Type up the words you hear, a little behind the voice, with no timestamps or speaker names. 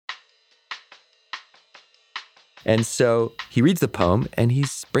And so he reads the poem and he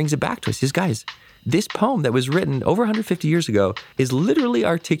brings it back to us. He says, guys, this poem that was written over 150 years ago is literally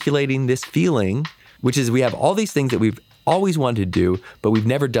articulating this feeling, which is we have all these things that we've always wanted to do, but we've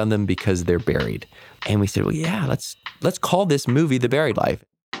never done them because they're buried. And we said, well, yeah, let's call this movie The Buried Life.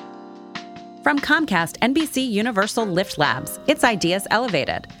 From Comcast NBC Universal Lift Labs, it's Ideas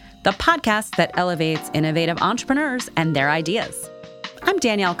Elevated, the podcast that elevates innovative entrepreneurs and their ideas. I'm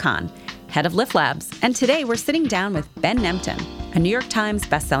Danielle Kahn, head of Lift Labs, and today we're sitting down with Ben Nemtin, a New York Times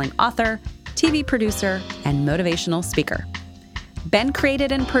bestselling author, TV producer, and motivational speaker. Ben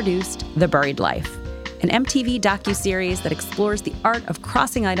created and produced The Buried Life, an MTV docuseries that explores the art of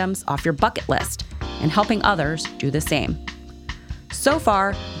crossing items off your bucket list and helping others do the same. So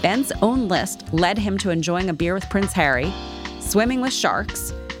far, Ben's own list led him to enjoying a beer with Prince Harry, swimming with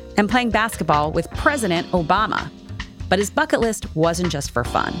sharks, and playing basketball with President Obama. But his bucket list wasn't just for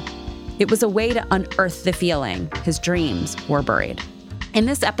fun. It was a way to unearth the feeling his dreams were buried. In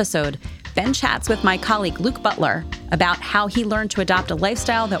this episode, Ben chats with my colleague Luke Butler about how he learned to adopt a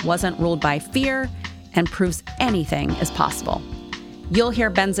lifestyle that wasn't ruled by fear and proves anything is possible. You'll hear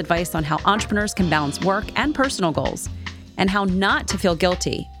Ben's advice on how entrepreneurs can balance work and personal goals, and how not to feel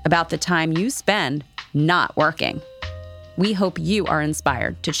guilty about the time you spend not working. We hope you are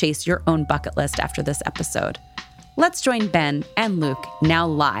inspired to chase your own bucket list after this episode. Let's join Ben and Luke now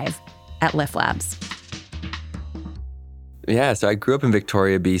live at Lift Labs. Yeah, so I grew up in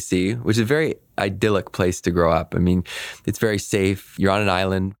Victoria, BC, which is a very idyllic place to grow up. I mean, it's very safe. You're on an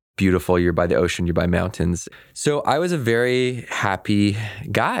island, beautiful. You're by the ocean, you're by mountains. So I was a very happy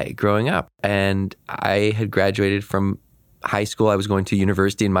guy growing up. And I had graduated from high school. I was going to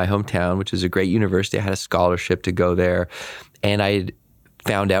university in my hometown, which is a great university. I had a scholarship to go there. And I had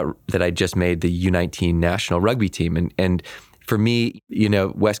found out that I just made the U19 national rugby team. And for me, you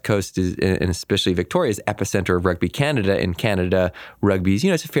know, West Coast is, and especially Victoria, is epicenter of Rugby Canada. In Canada, rugby is,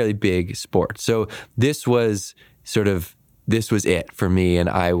 it's a fairly big sport. So this was it for me. And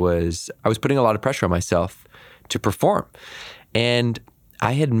I was putting a lot of pressure on myself to perform. And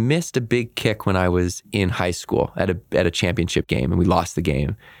I had missed a big kick when I was in high school at a championship game, and we lost the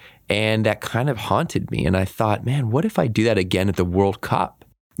game. And that kind of haunted me. And I thought, man, what if I do that again at the World Cup?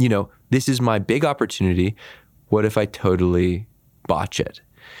 This is my big opportunity. What if I totally botch it?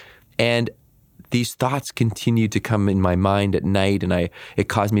 And these thoughts continued to come in my mind at night, and it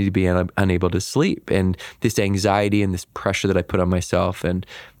caused me to be unable to sleep. And this anxiety and this pressure that I put on myself and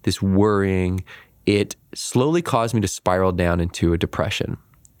this worrying, it slowly caused me to spiral down into a depression.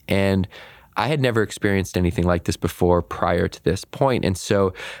 And I had never experienced anything like this before prior to this point. And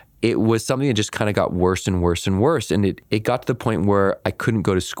so it was something that just kind of got worse and worse and worse. And it got to the point where I couldn't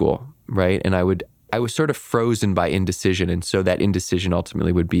go to school, right? And I was sort of frozen by indecision. And so that indecision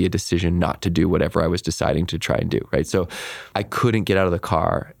ultimately would be a decision not to do whatever I was deciding to try and do, right? So I couldn't get out of the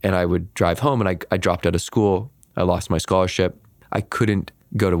car, and I would drive home, and I dropped out of school. I lost my scholarship. I couldn't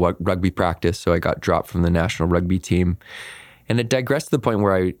go to rugby practice, so I got dropped from the national rugby team. And it digressed to the point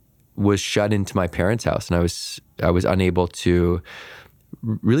where I was shut into my parents' house, and I was unable to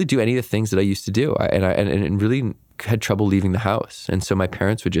really do any of the things that I used to do. And really had trouble leaving the house. And so my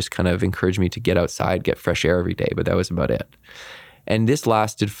parents would just kind of encourage me to get outside, get fresh air every day, but that was about it. And this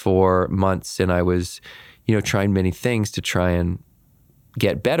lasted for months, and I was, trying many things to try and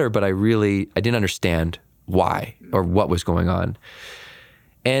get better, but I didn't understand why or what was going on.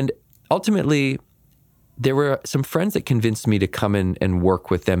 And ultimately, there were some friends that convinced me to come in and work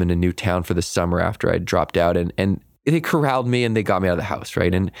with them in a new town for the summer after I'd dropped out, and they corralled me and they got me out of the house,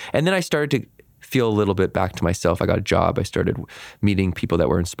 right? And then I started to feel a little bit back to myself. I got a job. I started meeting people that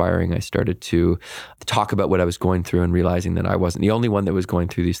were inspiring. I started to talk about what I was going through and realizing that I wasn't the only one that was going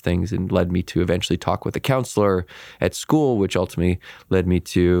through these things, and led me to eventually talk with a counselor at school, which ultimately led me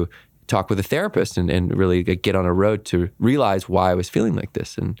to talk with a therapist and really get on a road to realize why I was feeling like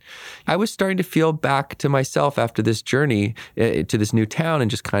this. And I was starting to feel back to myself after this journey to this new town,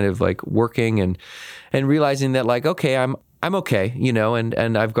 and just kind of like working and realizing that like, okay, I'm okay,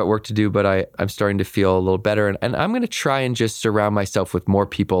 and I've got work to do, but I'm starting to feel a little better. And I'm going to try and just surround myself with more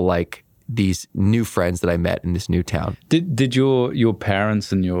people like these new friends that I met in this new town. Did your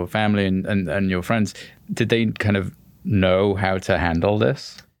parents and your family and your friends, did they kind of know how to handle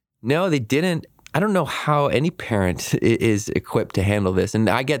this? No, they didn't. I don't know how any parent is equipped to handle this. And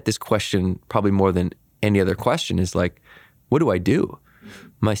I get this question probably more than any other question, is like, what do I do?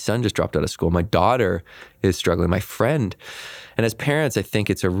 My son just dropped out of school. My daughter is struggling. My friend. And as parents, I think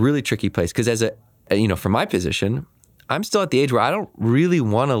it's a really tricky place, because from my position, I'm still at the age where I don't really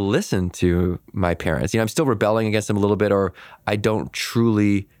want to listen to my parents. I'm still rebelling against them a little bit, or I don't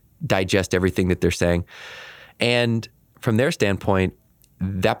truly digest everything that they're saying. And from their standpoint,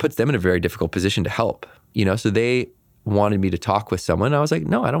 that puts them in a very difficult position to help, so they wanted me to talk with someone. I was like,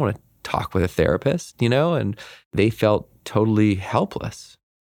 no, I don't want to talk with a therapist, and they felt totally helpless.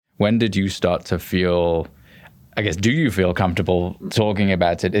 When did you start to feel, I guess, do you feel comfortable talking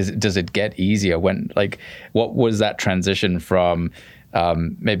about it? Does it get easier? What was that transition from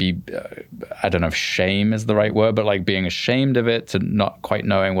maybe, I don't know if shame is the right word, but like being ashamed of it to not quite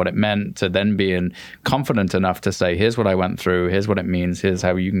knowing what it meant to then being confident enough to say, here's what I went through, here's what it means, here's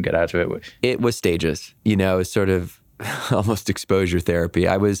how you can get out of it? It was stages, sort of almost exposure therapy.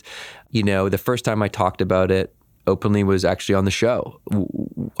 I was, the first time I talked about it openly was actually on the show.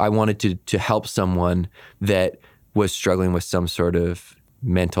 I wanted to help someone that was struggling with some sort of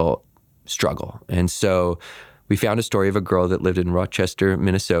mental struggle. And so we found a story of a girl that lived in Rochester,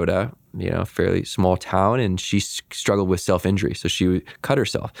 Minnesota, a fairly small town, and she struggled with self-injury. So she cut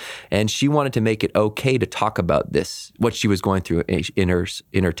herself. And she wanted to make it okay to talk about this, what she was going through in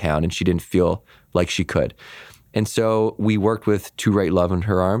her town, and she didn't feel like she could. And so we worked with To Write Love in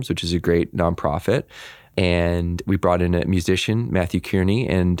Her Arms, which is a great nonprofit. And we brought in a musician, Matthew Kearney,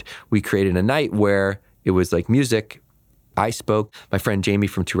 and we created a night where it was like music. I spoke, my friend Jamie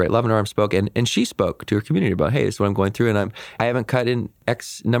from To Write Love in Her Arms spoke, and she spoke to her community about, hey, this is what I'm going through, and I haven't cut in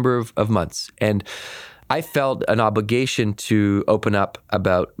X number of months. And I felt an obligation to open up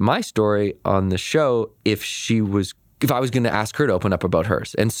about my story on the show if I was going to ask her to open up about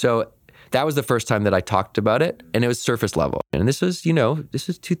hers. And so that was the first time that I talked about it, and it was surface level. And this was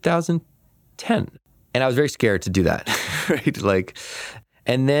 2010. And I was very scared to do that, right?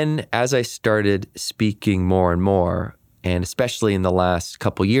 And then as I started speaking more and more, and especially in the last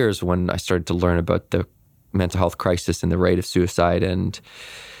couple years when I started to learn about the mental health crisis and the rate of suicide, and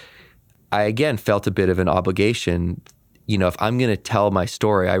I again felt a bit of an obligation, if I'm going to tell my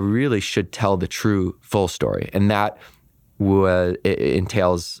story, I really should tell the true full story. And that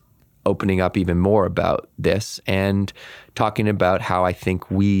entails opening up even more about this and talking about how I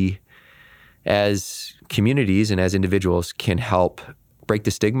think we as communities and as individuals can help break the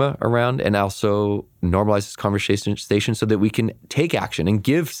stigma around and also normalize this conversation so that we can take action and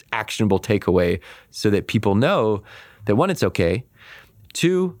give actionable takeaway so that people know that, one, it's okay.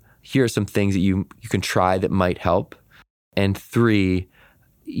 Two, here are some things that you can try that might help. And three,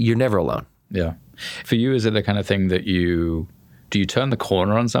 you're never alone. Yeah. For you, is it the kind of thing that do you turn the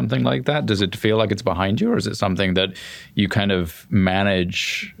corner on something like that? Does it feel like it's behind you, or is it something that you kind of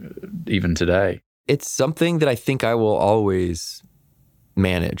manage even today? It's something that I think I will always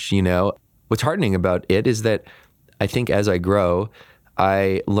manage. What's heartening about it is that I think as I grow,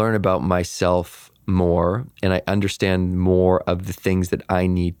 I learn about myself more and I understand more of the things that I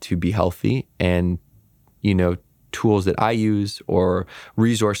need to be healthy and, tools that I use or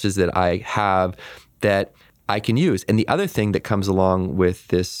resources that I have that I can use. And the other thing that comes along with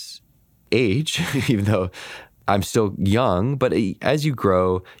this age, even though I'm still young, but as you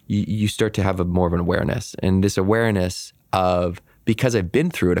grow, you start to have more of an awareness. And this awareness of, because I've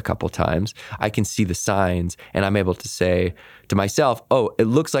been through it a couple times, I can see the signs and I'm able to say to myself, oh, it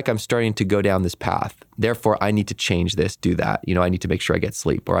looks like I'm starting to go down this path. Therefore, I need to change this, do that. I need to make sure I get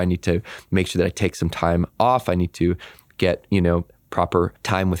sleep, or I need to make sure that I take some time off. I need to get, proper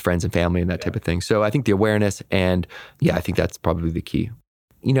time with friends and family and that type of thing. So I think the awareness, and I think that's probably the key.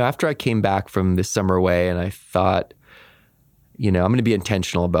 After I came back from this summer away and I thought, I'm going to be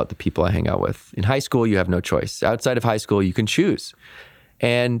intentional about the people I hang out with. In high school, you have no choice. Outside of high school, you can choose.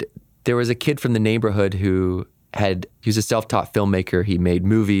 And there was a kid from the neighborhood he was a self-taught filmmaker. He made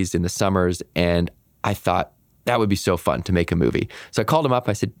movies in the summers. And I thought that would be so fun to make a movie. So I called him up.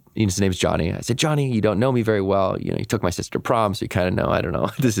 I said, his name's Johnny. I said, Johnny, you don't know me very well. He took my sister to prom, so you kind of know, I don't know,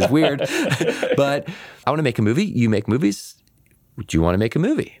 this is weird. But I want to make a movie. You make movies. Do you want to make a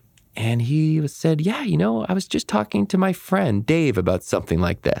movie? And he said, yeah, I was just talking to my friend Dave about something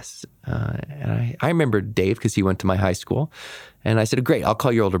like this. And I remember Dave because he went to my high school. And I said, great, I'll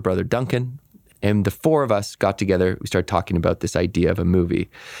call your older brother Duncan. And the four of us got together. We started talking about this idea of a movie.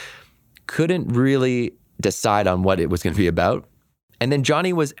 Couldn't really decide on what it was going to be about. And then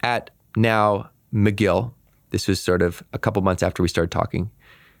Johnny was at now McGill. This was sort of a couple months after we started talking.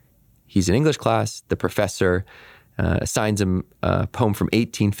 He's in English class. The professor assigns him a poem from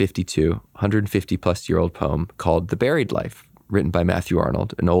 1852, 150-plus-year-old poem called The Buried Life, written by Matthew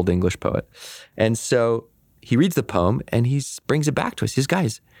Arnold, an old English poet. And so he reads the poem and he brings it back to us. He says,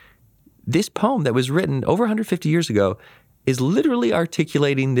 guys, this poem that was written over 150 years ago is literally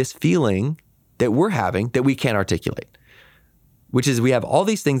articulating this feeling that we're having that we can't articulate, which is we have all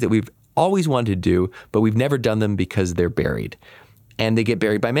these things that we've always wanted to do, but we've never done them because they're buried. And they get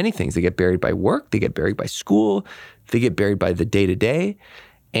buried by many things. They get buried by work, they get buried by school, they get buried by the day-to-day.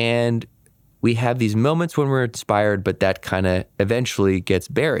 And we have these moments when we're inspired, but that kind of eventually gets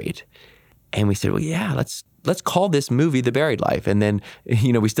buried. And we said, well, yeah, let's call this movie The Buried Life. And then,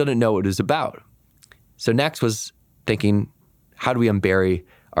 we still didn't know what it was about. So next was thinking, how do we unbury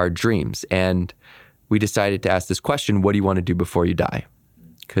our dreams? And we decided to ask this question, what do you want to do before you die?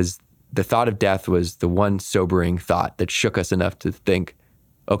 Because the thought of death was the one sobering thought that shook us enough to think,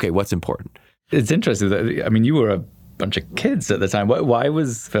 okay, what's important? It's interesting that, you were a bunch of kids at the time. Why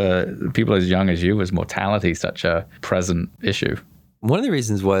was, for people as young as you, was mortality such a present issue? One of the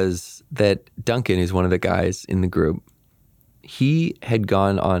reasons was that Duncan is one of the guys in the group. He had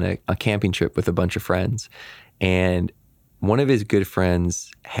gone on a camping trip with a bunch of friends, and one of his good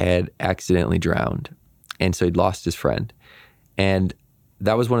friends had accidentally drowned. And so he'd lost his friend. And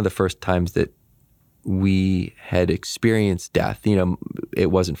that was one of the first times that we had experienced death. It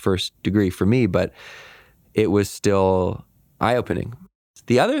wasn't first degree for me, but it was still eye-opening.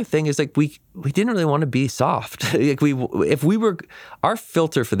 The other thing is we didn't really want to be soft. Our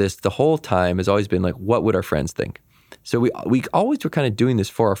filter for this the whole time has always been what would our friends think? So we always were kind of doing this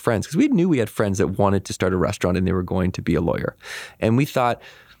for our friends because we knew we had friends that wanted to start a restaurant and they were going to be a lawyer. And we thought,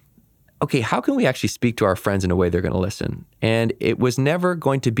 okay, how can we actually speak to our friends in a way they're going to listen? And it was never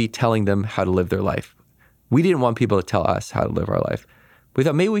going to be telling them how to live their life. We didn't want people to tell us how to live our life. We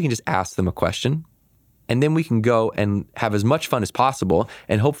thought maybe we can just ask them a question and then we can go and have as much fun as possible.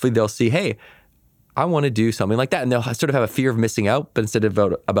 And hopefully they'll see, hey, I want to do something like that. And they'll sort of have a fear of missing out, but instead of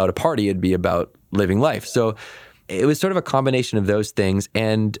about a party, it'd be about living life. So it was sort of a combination of those things.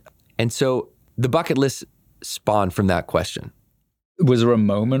 And so the bucket list spawned from that question. Was there a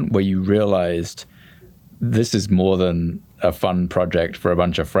moment where you realized this is more than a fun project for a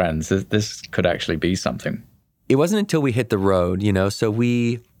bunch of friends? This could actually be something. It wasn't until we hit the road, so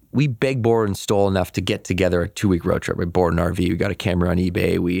we begged, borrowed, and stole enough to get together a 2-week road trip. We bought an RV, we got a camera on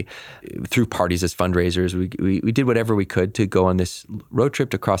eBay, we threw parties as fundraisers, we did whatever we could to go on this road trip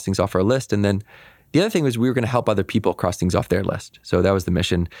to cross things off our list. And then the other thing was we were going to help other people cross things off their list. So that was the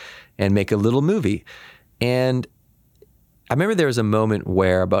mission, and make a little movie. And I remember there was a moment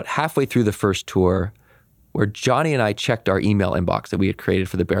where about halfway through the first tour where Johnny and I checked our email inbox that we had created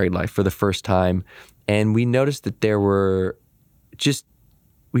for The Buried Life for the first time. And we noticed that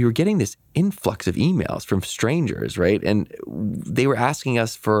we were getting this influx of emails from strangers, right? And they were asking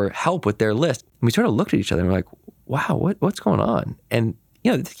us for help with their list. And we sort of looked at each other and we're like, wow, what's going on? And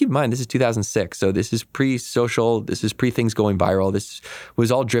keep in mind, this is 2006. So this is pre-social, this is pre-things going viral. This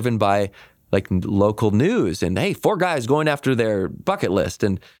was all driven by local news and, hey, 4 guys going after their bucket list.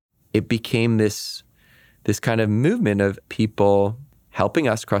 And it became this kind of movement of people helping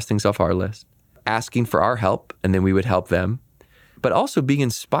us cross things off our list, asking for our help, and then we would help them, but also being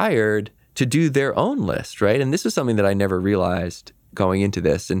inspired to do their own list, right? And this is something that I never realized going into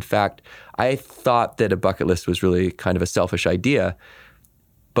this. In fact, I thought that a bucket list was really kind of a selfish idea.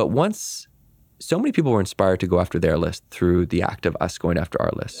 But once so many people were inspired to go after their list through the act of us going after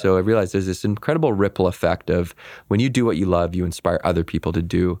our list. So I realized there's this incredible ripple effect of when you do what you love, you inspire other people to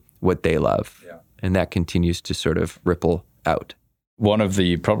do what they love. Yeah. And that continues to sort of ripple out. One of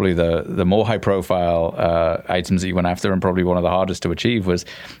probably the more high profile items that you went after, and probably one of the hardest to achieve, was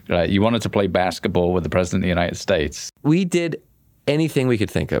you wanted to play basketball with the President of the United States. We did anything we could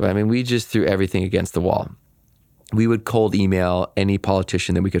think of. We just threw everything against the wall. We would cold email any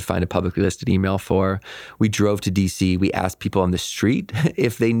politician that we could find a publicly listed email for. We drove to D.C. We asked people on the street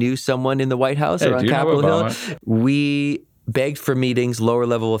if they knew someone in the White House or on Capitol Hill. We begged for meetings, lower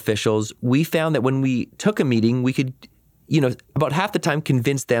level officials. We found that when we took a meeting, we could, about half the time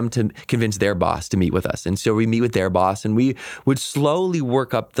convince them to convince their boss to meet with us. And so we meet with their boss and we would slowly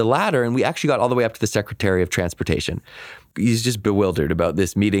work up the ladder. And we actually got all the way up to the Secretary of Transportation. He's just bewildered about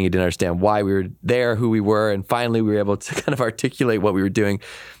this meeting. He didn't understand why we were there, who we were. And finally, we were able to kind of articulate what we were doing.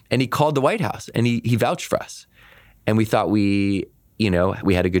 And he called the White House and he vouched for us. And we thought we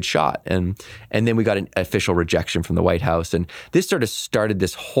had a good shot. And then we got an official rejection from the White House. And this sort of started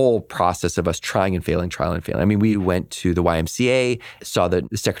this whole process of us trying and failing. We went to the YMCA, saw the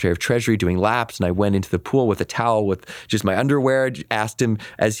Secretary of Treasury doing laps, and I went into the pool with a towel with just my underwear, asked him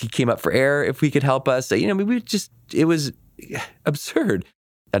as he came up for air if we could help us. It was absurd.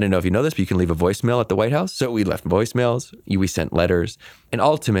 I don't know if you know this, but you can leave a voicemail at the White House. So we left voicemails, we sent letters, and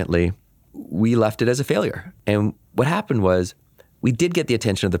ultimately we left it as a failure. And what happened was, we did get the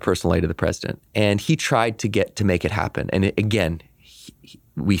attention of the personal aide of the president, and he tried to make it happen. And again,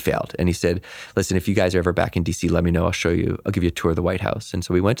 we failed. And he said, listen, if you guys are ever back in DC, let me know. I'll give you a tour of the White House. And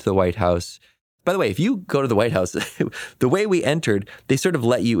so we went to the White House. By the way, if you go to the White House, the way we entered, they sort of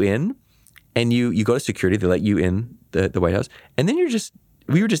let you in, and you go to security, they let you in the White House, and then we were just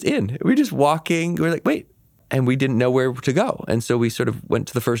in. We were just walking. We were like, wait. And we didn't know where to go. And so we sort of went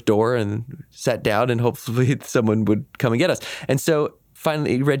to the first door and sat down, and hopefully someone would come and get us. And so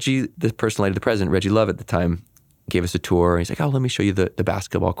finally, Reggie, the personality of the president, Reggie Love at the time, gave us a tour. He's like, oh, let me show you the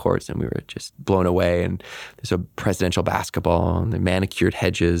basketball courts. And we were just blown away. And there's a presidential basketball and the manicured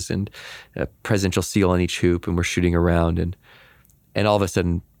hedges and a presidential seal on each hoop. And we're shooting around. And all of a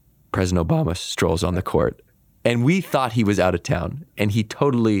sudden, President Obama strolls on the court. And we thought he was out of town. And he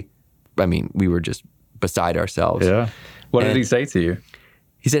totally, we were just beside ourselves. Yeah. What did he say to you?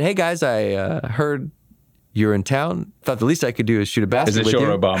 He said, hey, guys, I heard you're in town. Thought the least I could do is shoot a basket with you. Is it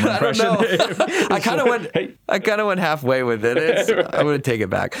your Obama impression? I kind of went halfway with it. I'm going to take it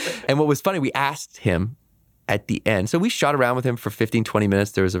back. And what was funny, we asked him at the end. So we shot around with him for 15, 20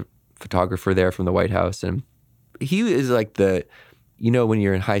 minutes. There was a photographer there from the White House. And he is like when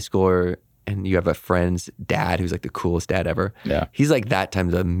you're in high school and you have a friend's dad who's like the coolest dad ever. Yeah. He's like that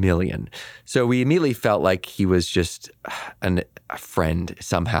times a million. So we immediately felt like he was just a friend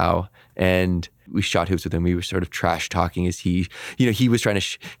somehow. And we shot hoops with him. We were sort of trash talking as he was trying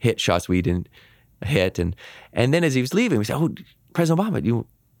to hit shots we didn't hit. And then as he was leaving, we said, oh, President Obama,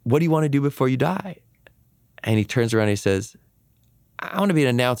 what do you want to do before you die? And he turns around and he says, I want to be an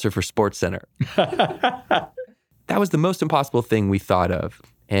announcer for SportsCenter. That was the most impossible thing we thought of.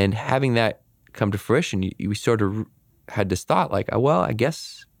 And having that come to fruition, we sort of had this thought like, well, I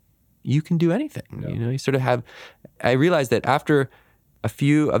guess you can do anything. Yeah. You sort of I realized that after a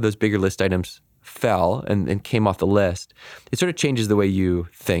few of those bigger list items fell and came off the list, it sort of changes the way you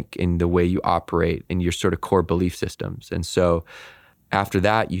think and the way you operate and your sort of core belief systems. And so after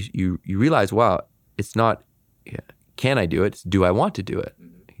that, you realize, wow, it's not, can I do it? It's, do I want to do it?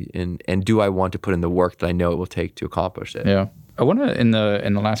 And do I want to put in the work that I know it will take to accomplish it? Yeah. I want to, in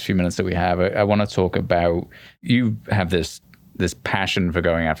the last few minutes that we have, I want to talk about, you have this passion for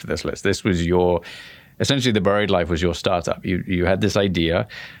going after this list. This was essentially the Buried Life was your startup. You had this idea.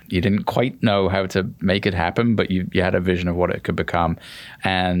 You didn't quite know how to make it happen, but you had a vision of what it could become.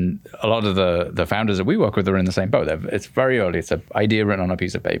 And a lot of the founders that we work with are in the same boat. It's very early. It's an idea written on a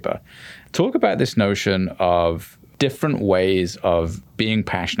piece of paper. Talk about this notion of different ways of being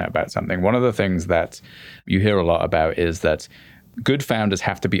passionate about something. One of the things that you hear a lot about is that good founders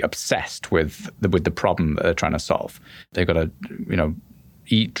have to be obsessed with the problem that they're trying to solve. They've got to,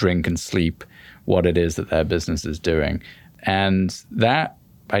 eat, drink, and sleep what it is that their business is doing. And that,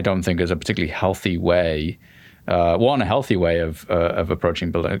 I don't think, is a particularly healthy way, a healthy way of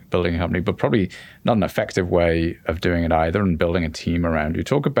approaching building a company, but probably not an effective way of doing it either, and building a team around you.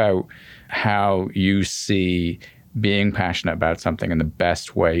 Talk about how you see being passionate about something and the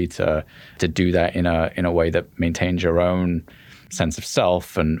best way to do that in a way that maintains your own sense of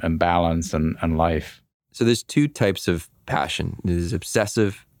self and balance and life. So there's two types of passion. There's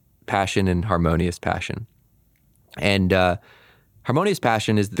obsessive passion and harmonious passion. And harmonious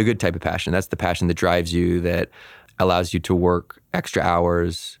passion is the good type of passion. That's the passion that drives you, that allows you to work extra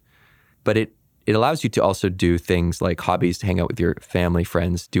hours, but it allows you to also do things like hobbies, to hang out with your family,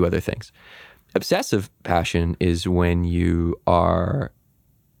 friends, do other things. Obsessive passion is when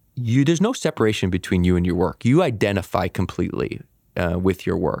there's no separation between you and your work. You identify completely with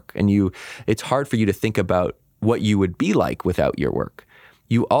your work, and it's hard for you to think about what you would be like without your work.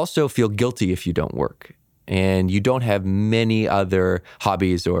 You also feel guilty if you don't work, and you don't have many other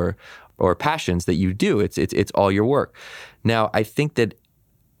hobbies or passions that you do. It's all your work. Now, I think that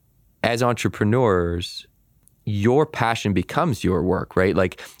as entrepreneurs, your passion becomes your work, right?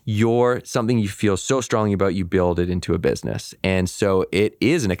 Like you're something you feel so strongly about, you build it into a business. And so it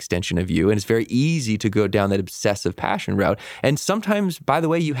is an extension of you. And it's very easy to go down that obsessive passion route. And sometimes, by the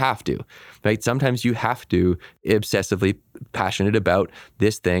way, you have to, right? Sometimes you have to obsessively passionate about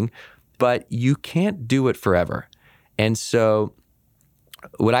this thing, but you can't do it forever. And so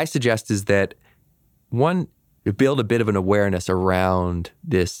what I suggest is that build a bit of an awareness around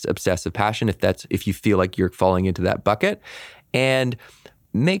this obsessive passion if you feel like you're falling into that bucket, and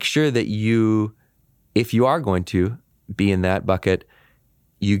make sure that if you are going to be in that bucket,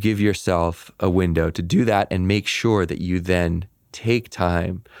 you give yourself a window to do that, and make sure that you then take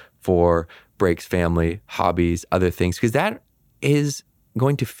time for breaks, family, hobbies, other things, because that's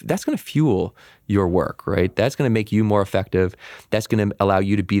going to fuel your work, right? That's going to make you more effective. That's going to allow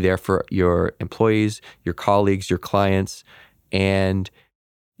you to be there for your employees, your colleagues, your clients. And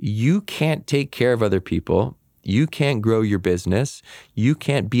you can't take care of other people. You can't grow your business. You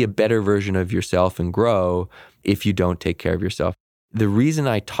can't be a better version of yourself and grow if you don't take care of yourself. The reason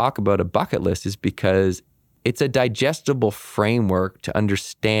I talk about a bucket list is because it's a digestible framework to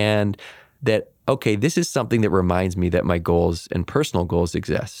understand that, okay, this is something that reminds me that my goals and personal goals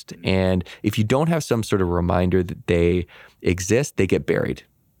exist. And if you don't have some sort of reminder that they exist, they get buried.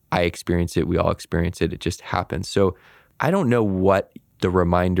 I experience it. We all experience it. It just happens. So I don't know what the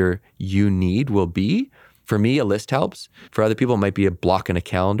reminder you need will be. For me, a list helps. For other people, it might be a block in a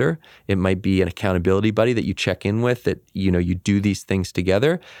calendar. It might be an accountability buddy that you check in with, that, you do these things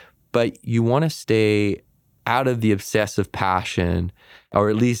together. But you want to stay out of the obsessive passion, or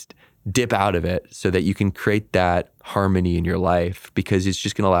at least dip out of it, so that you can create that harmony in your life, because it's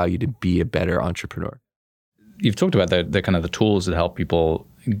just going to allow you to be a better entrepreneur. You've talked about the kind of the tools that help people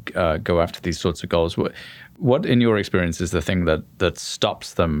go after these sorts of goals. What in your experience is the thing that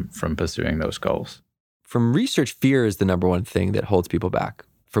stops them from pursuing those goals? From research, fear is the number one thing that holds people back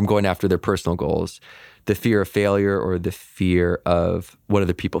from going after their personal goals. The fear of failure, or the fear of what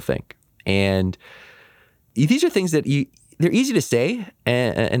other people think. And these are things that they're easy to say,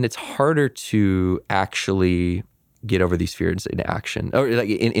 and it's harder to actually get over these fears in action, or like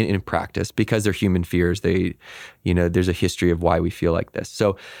in practice, because they're human fears. There's a history of why we feel like this.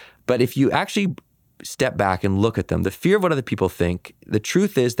 So, but if you actually step back and look at them, the fear of what other people think, the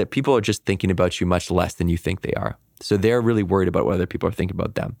truth is that people are just thinking about you much less than you think they are. So they're really worried about what other people are thinking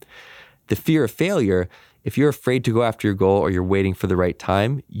about them. The fear of failure, if you're afraid to go after your goal, or you're waiting for the right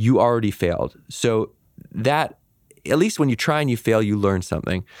time, you already failed. So that, at least when you try and you fail, you learn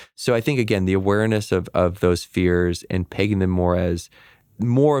something. So I think, again, the awareness of those fears and pegging them more as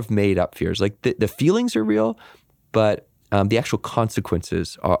more of made up fears. Like the feelings are real, but the actual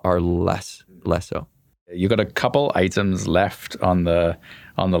consequences are less so. You got a couple items left on the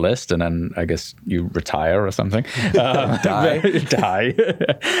list, and then I guess you retire or something. Die.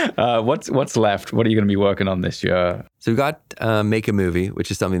 What's left? What are you going to be working on this year? So we've got make a movie,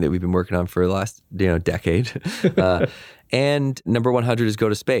 which is something that we've been working on for the last decade. And number 100 is go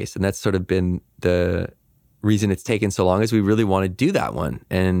to space, and that's sort of been the reason it's taken so long, is we really want to do that one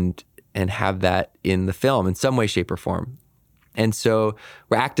and have that in the film in some way, shape, or form. And so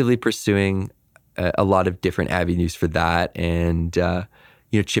we're actively pursuing a lot of different avenues for that, and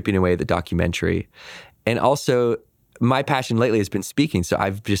chipping away at the documentary. And also, my passion lately has been speaking. So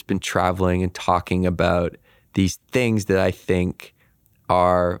I've just been traveling and talking about these things that I think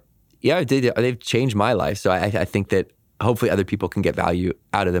they've changed my life. So I think that hopefully other people can get value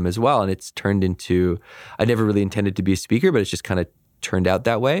out of them as well. And it's turned into, I never really intended to be a speaker, but it's just kind of turned out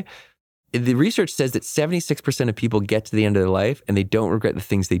that way. The research says that 76% of people get to the end of their life and they don't regret the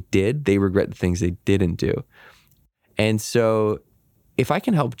things they did. They regret the things they didn't do. And so if I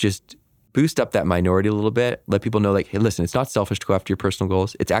can help just boost up that minority a little bit, let people know, like, hey, listen, it's not selfish to go after your personal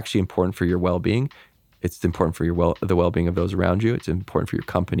goals. It's actually important for your well-being. It's important for the well-being of those around you. It's important for your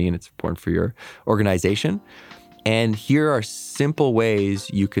company, and it's important for your organization. And here are simple ways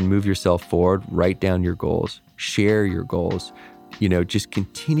you can move yourself forward. Write down your goals, share your goals, just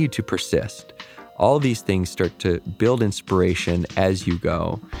continue to persist. All these things start to build inspiration as you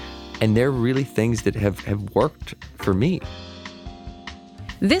go. And they're really things that have worked for me.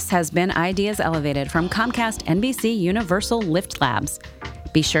 This has been Ideas Elevated from Comcast NBC Universal Lift Labs.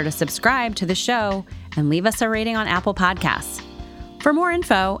 Be sure to subscribe to the show and leave us a rating on Apple Podcasts. For more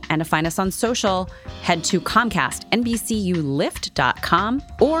info and to find us on social, head to ComcastNBCULift.com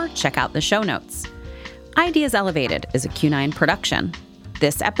or check out the show notes. Ideas Elevated is a Q9 production.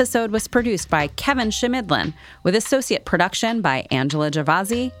 This episode was produced by Kevin Schmidlin, with associate production by Angela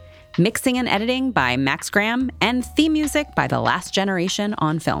Javazzi, mixing and editing by Max Graham, and theme music by The Last Generation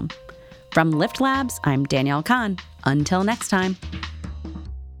on Film. From Lift Labs, I'm Danielle Kahn. Until next time.